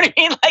 You know what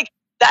I mean?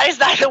 That is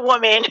not the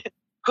woman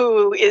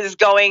who is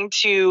going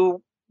to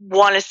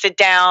want to sit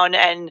down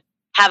and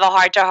have a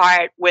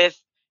heart-to-heart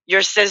with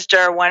your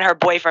sister when her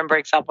boyfriend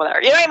breaks up with her.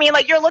 You know what I mean?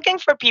 You're looking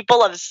for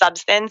people of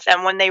substance,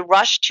 and when they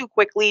rush too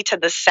quickly to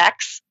the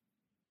sex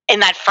in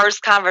that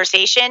first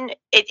conversation,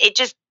 it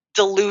just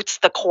dilutes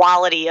the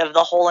quality of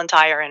the whole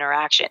entire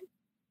interaction.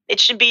 It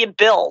should be a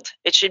build.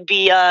 It should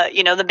be,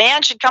 the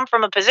man should come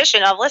from a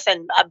position of,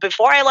 listen,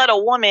 before I let a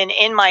woman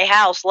in my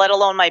house, let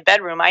alone my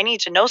bedroom, I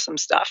need to know some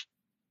stuff.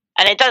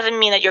 And it doesn't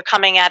mean that you're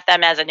coming at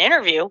them as an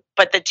interview,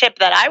 but the tip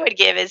that I would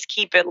give is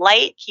keep it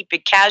light, keep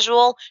it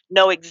casual,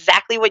 know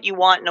exactly what you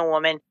want in a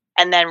woman,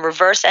 and then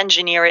reverse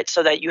engineer it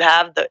so that you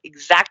have the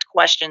exact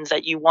questions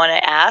that you want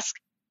to ask.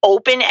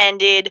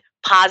 Open-ended,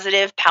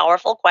 positive,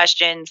 powerful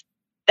questions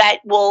that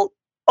will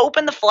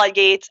open the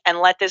floodgates and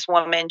let this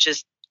woman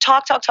just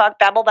talk,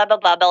 babble,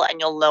 and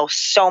you'll know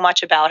so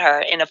much about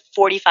her in a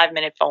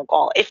 45-minute phone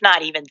call, if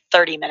not even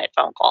 30-minute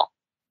phone call.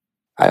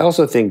 I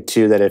also think,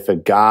 too, that if a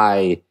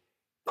guy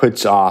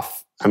puts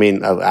off,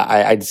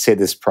 I'd say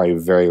this is probably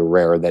very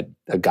rare that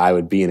a guy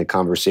would be in a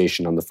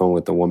conversation on the phone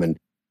with a woman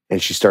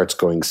and she starts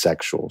going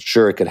sexual.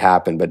 Sure, it could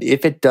happen. But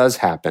if it does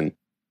happen,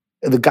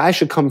 the guy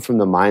should come from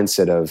the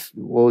mindset of,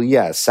 well,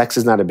 yeah, sex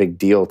is not a big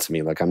deal to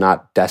me. I'm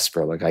not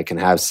desperate. I can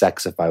have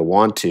sex if I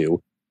want to.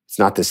 It's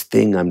not this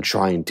thing I'm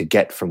trying to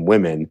get from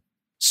women.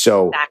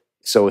 So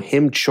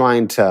him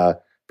trying to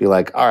be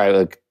like, all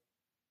right,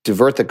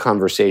 divert the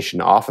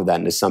conversation off of that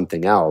into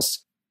something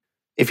else,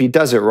 if he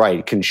does it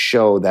right, can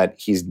show that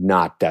he's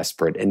not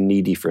desperate and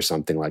needy for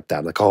something like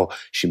that. Oh,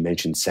 she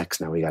mentioned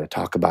sex. Now we got to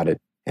talk about it.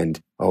 And,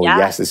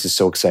 yes, this is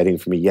so exciting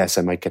for me. Yes,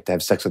 I might get to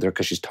have sex with her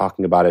because she's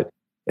talking about it.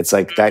 It's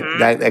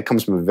that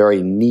comes from a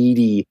very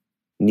needy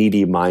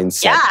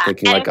mindset,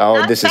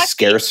 thinking this is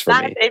scarce for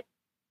me.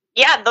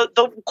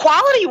 The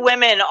quality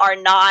women are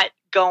not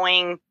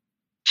going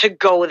to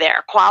go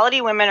there.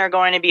 Quality women are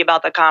going to be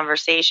about the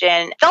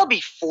conversation. They'll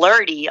be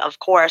flirty, of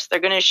course. They're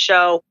going to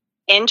show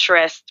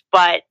interest,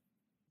 but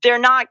they're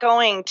not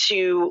going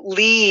to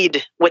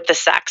lead with the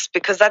sex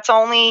because that's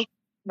only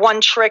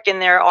one trick in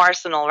their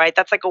arsenal, right?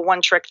 That's a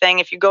one-trick thing.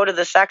 If you go to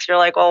the sex, you're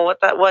like, well,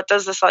 what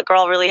does this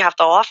girl really have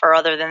to offer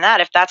other than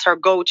that? If that's her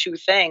go-to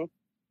thing,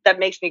 that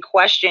makes me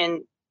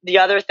question the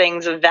other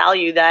things of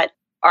value that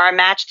are a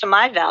match to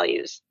my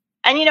values.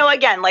 And,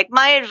 again, like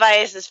my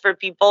advice is for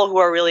people who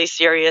are really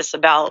serious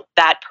about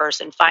that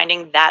person,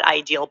 finding that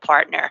ideal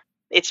partner.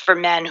 It's for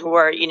men who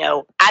are,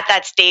 at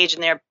that stage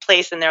in their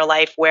place in their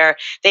life where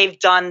they've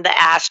done the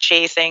ass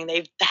chasing,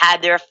 they've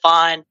had their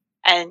fun,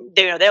 and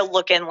they're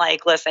looking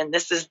like, listen,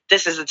 this is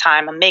the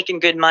time. I'm making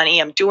good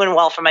money. I'm doing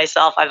well for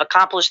myself. I've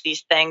accomplished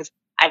these things.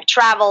 I've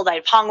traveled.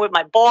 I've hung with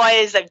my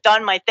boys. I've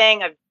done my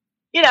thing. And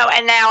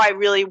now I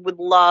really would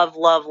love,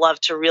 love, love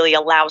to really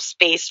allow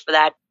space for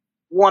that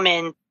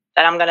woman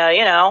that I'm going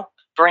to,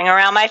 bring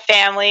around my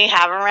family,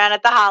 have around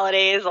at the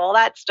holidays, all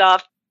that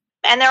stuff.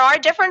 And there are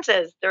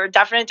differences. There are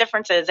definite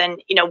differences.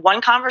 And,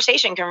 one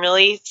conversation can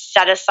really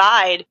set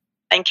aside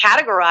and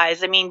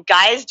categorize. I mean,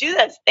 guys do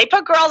this. They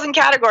put girls in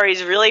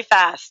categories really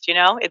fast.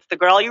 It's the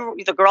girl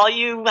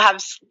you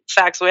have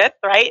sex with,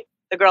 right?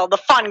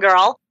 The fun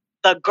girl,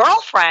 the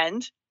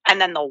girlfriend, and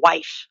then the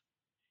wife.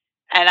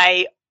 And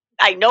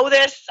I know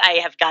this. I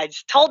have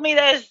guys told me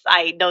this.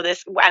 I know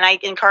this, and I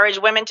encourage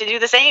women to do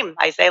the same.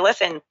 I say,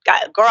 listen,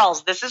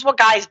 girls, this is what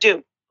guys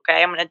do.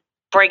 Okay, I'm going to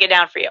break it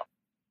down for you.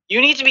 You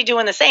need to be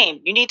doing the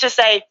same. You need to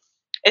say,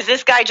 is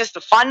this guy just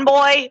a fun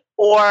boy,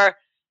 or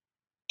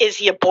is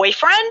he a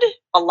boyfriend,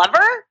 a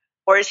lover,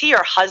 or is he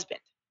your husband?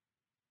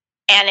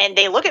 And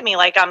they look at me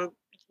like I'm,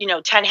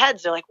 10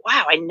 heads. They're like,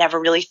 wow, I never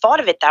really thought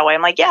of it that way.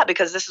 I'm like, yeah,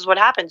 because this is what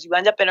happens. You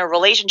end up in a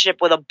relationship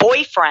with a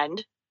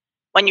boyfriend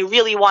when you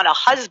really want a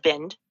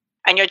husband,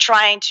 and you're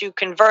trying to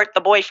convert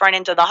the boyfriend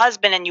into the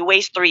husband, and you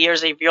waste 3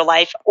 years of your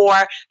life. Or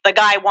the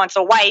guy wants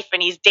a wife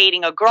and he's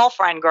dating a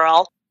girlfriend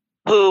girl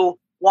who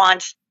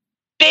wants,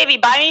 baby,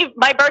 buy me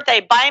my birthday,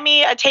 buy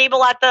me a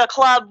table at the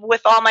club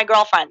with all my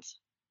girlfriends.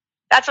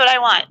 That's what I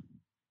want.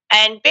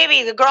 And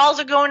baby, the girls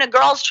are going a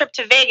girls trip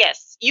to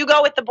Vegas. You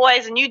go with the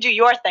boys and you do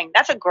your thing.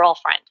 That's a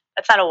girlfriend.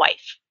 That's not a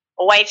wife.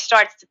 A wife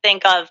starts to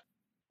think of,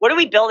 what are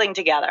we building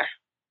together?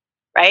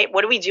 Right?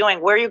 What are we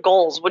doing? Where are your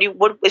goals?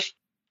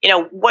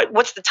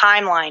 What's the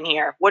timeline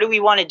here? What do we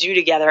want to do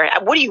together?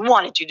 What do you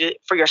want to do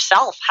for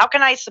yourself? How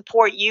can I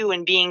support you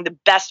in being the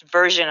best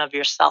version of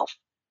yourself?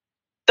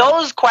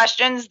 Those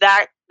questions,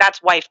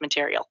 that's wife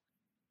material.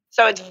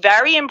 So it's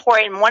very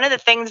important. One of the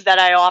things that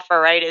I offer,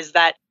 right, is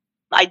that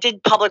I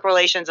did public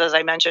relations, as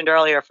I mentioned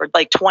earlier, for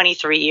like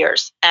 23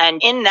 years.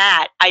 And in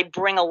that, I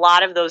bring a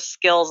lot of those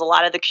skills, a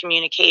lot of the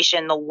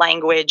communication, the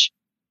language,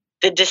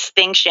 the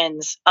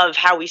distinctions of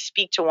how we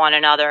speak to one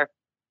another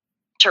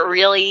to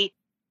really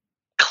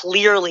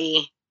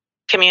clearly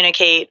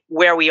communicate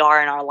where we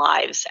are in our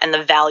lives and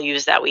the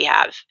values that we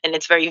have. And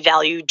it's very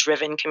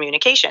value-driven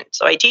communication.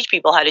 So I teach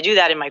people how to do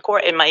that in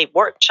my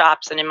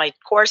workshops and in my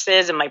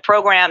courses and my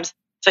programs.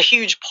 It's a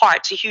huge part.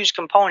 It's a huge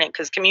component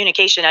because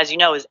communication, as you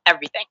know, is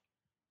everything.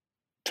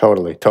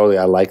 Totally.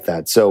 I like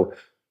that. So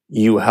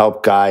you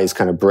help guys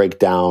kind of break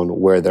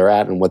down where they're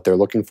at and what they're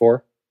looking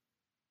for?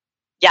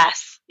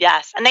 Yes.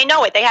 And they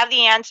know it. They have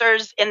the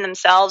answers in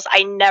themselves.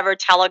 I never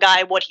tell a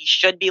guy what he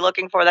should be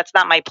looking for. That's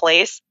not my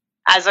place.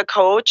 As a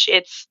coach,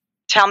 it's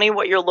tell me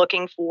what you're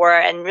looking for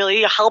and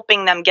really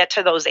helping them get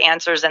to those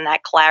answers and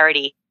that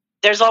clarity.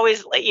 There's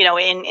always,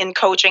 in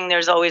coaching,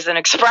 there's always an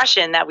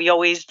expression that we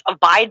always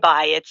abide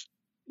by. It's,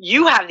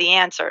 you have the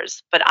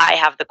answers, but I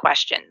have the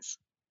questions.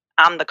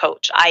 I'm the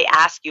coach. I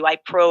ask you, I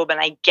probe, and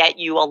I get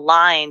you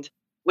aligned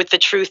with the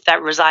truth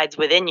that resides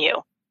within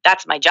you.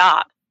 That's my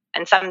job.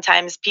 And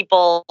sometimes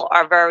people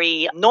are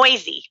very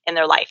noisy in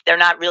their life. They're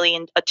not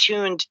really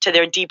attuned to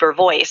their deeper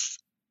voice.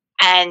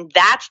 And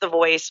that's the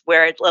voice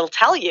where it'll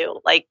tell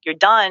you, like, you're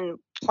done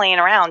playing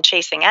around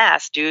chasing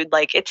ass, dude.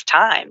 Like, it's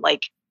time.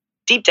 Like,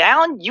 deep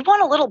down, you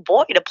want a little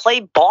boy to play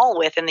ball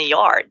with in the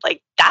yard.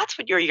 Like, that's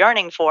what you're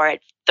yearning for at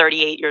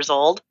 38 years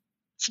old.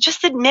 So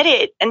just admit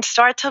it and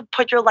start to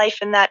put your life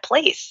in that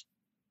place.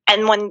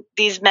 And when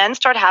these men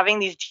start having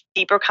these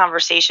deeper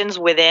conversations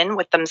with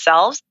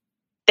themselves,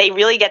 they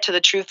really get to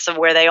the truths of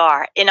where they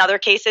are. In other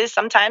cases,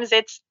 sometimes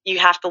it's, you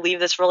have to leave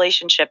this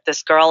relationship.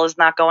 This girl is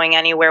not going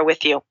anywhere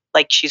with you.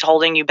 Like, she's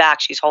holding you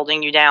back. She's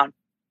holding you down.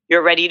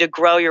 You're ready to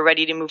grow. You're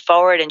ready to move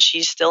forward. And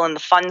she's still in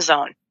the fun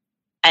zone.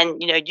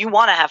 And, you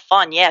want to have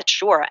fun. Yeah,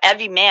 sure.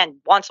 Every man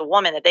wants a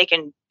woman that they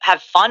can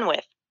have fun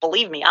with.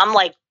 Believe me, I'm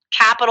like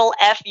capital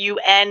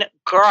FUN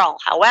girl.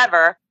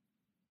 However,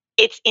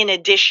 it's in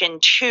addition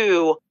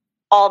to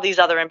all these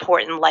other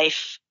important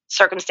life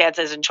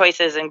circumstances and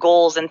choices and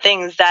goals and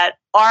things that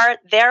are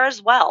there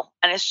as well.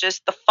 And it's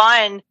just, the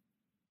fun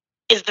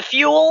is the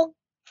fuel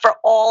for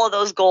all of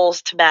those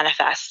goals to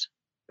manifest.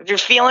 If you're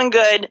feeling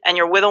good and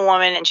you're with a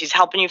woman and she's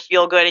helping you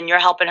feel good and you're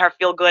helping her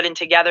feel good, and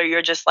together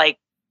you're just like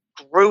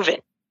grooving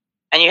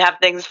and you have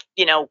things,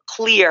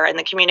 clear, and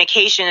the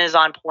communication is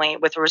on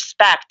point with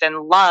respect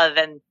and love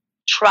and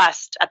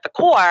trust at the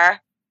core,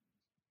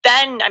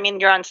 then,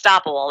 you're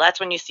unstoppable. That's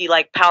when you see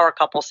like power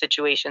couple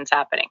situations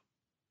happening.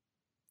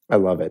 I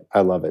love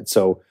it.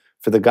 So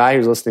for the guy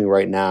who's listening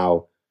right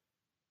now,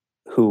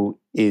 who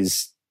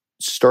is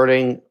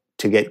starting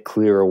to get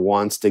clear or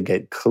wants to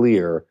get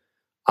clear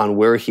on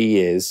where he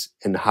is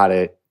and how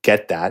to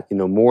get that,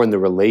 more in the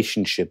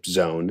relationship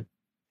zone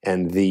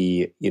and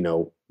the,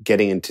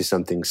 getting into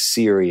something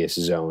serious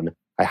zone,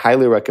 I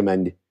highly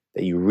recommend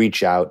that you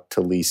reach out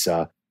to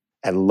Lisa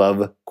at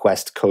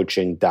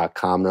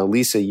lovequestcoaching.com. Now,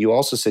 Lisa, you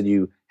also said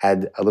you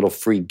had a little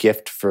free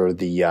gift for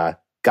the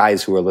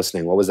guys who are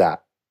listening. What was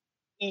that?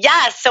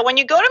 Yes. So when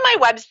you go to my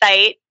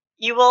website,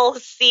 you will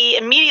see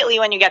immediately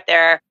when you get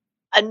there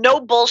a no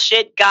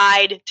bullshit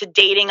guide to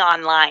dating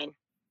online.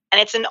 And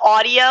it's an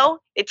audio.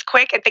 It's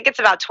quick. I think it's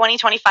about 20,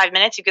 25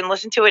 minutes. You can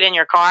listen to it in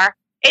your car.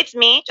 It's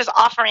me just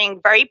offering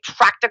very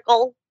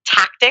practical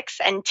tactics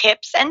and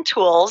tips and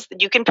tools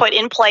that you can put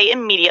in play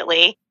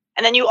immediately.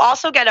 And then you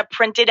also get a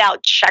printed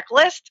out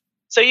checklist.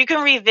 So you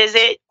can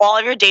revisit all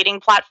of your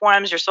dating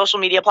platforms, your social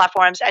media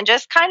platforms, and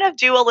just kind of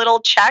do a little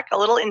check, a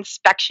little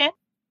inspection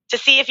to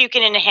see if you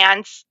can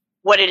enhance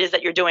what it is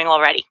that you're doing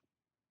already.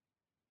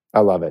 I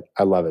love it.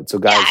 I love it. So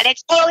guys. Yeah, and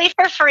it's totally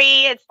for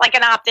free. It's like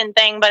an opt-in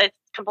thing, but it's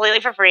completely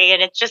for free.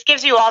 And it just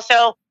gives you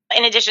also,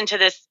 in addition to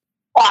this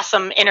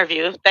awesome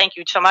interview, thank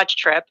you so much,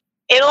 Trip,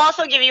 it'll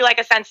also give you like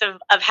a sense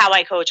of how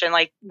I coach and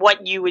like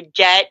what you would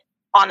get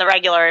on the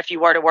regular if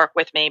you were to work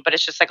with me. But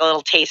it's just like a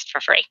little taste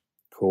for free.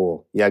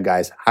 Cool. Yeah,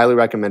 guys, highly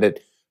recommend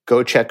it.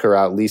 Go check her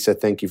out. Lisa,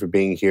 thank you for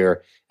being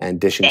here and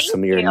dishing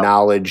some of your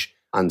knowledge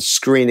on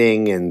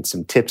screening and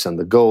some tips on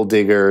the gold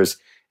diggers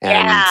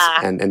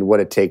and what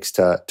it takes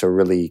to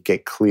really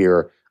get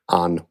clear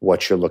on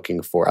what you're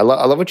looking for. I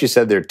love what you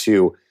said there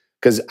too,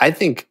 because I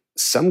think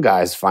some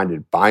guys find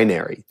it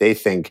binary. They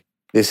think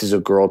this is a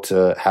girl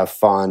to have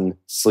fun,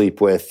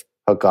 sleep with,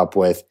 hook up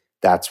with.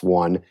 That's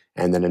one.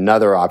 And then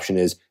another option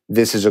is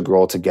this is a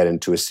girl to get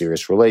into a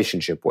serious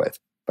relationship with.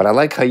 But I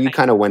like how you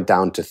kind of went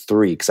down to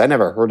 3, because I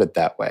never heard it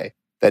that way.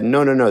 That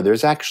no,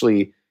 there's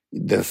actually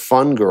the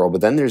fun girl,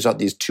 but then there's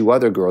these 2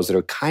 other girls that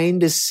are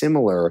kind of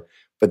similar,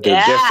 but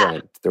they're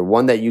different. They're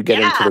one that you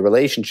get into the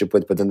relationship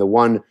with, but then the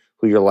one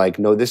who you're like,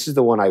 no, this is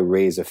the one I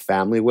raise a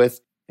family with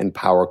and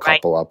power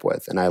couple up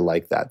with. And I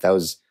like that. That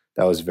was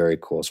very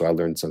cool. So I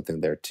learned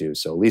something there too.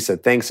 So Lisa,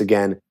 thanks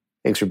again.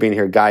 Thanks for being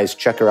here. Guys,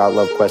 check her out,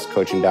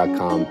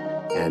 lovequestcoaching.com.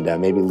 And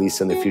maybe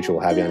Lisa in the future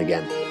will have you on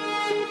again.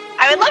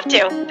 I would love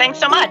to. Thanks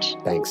so much.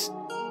 Thanks.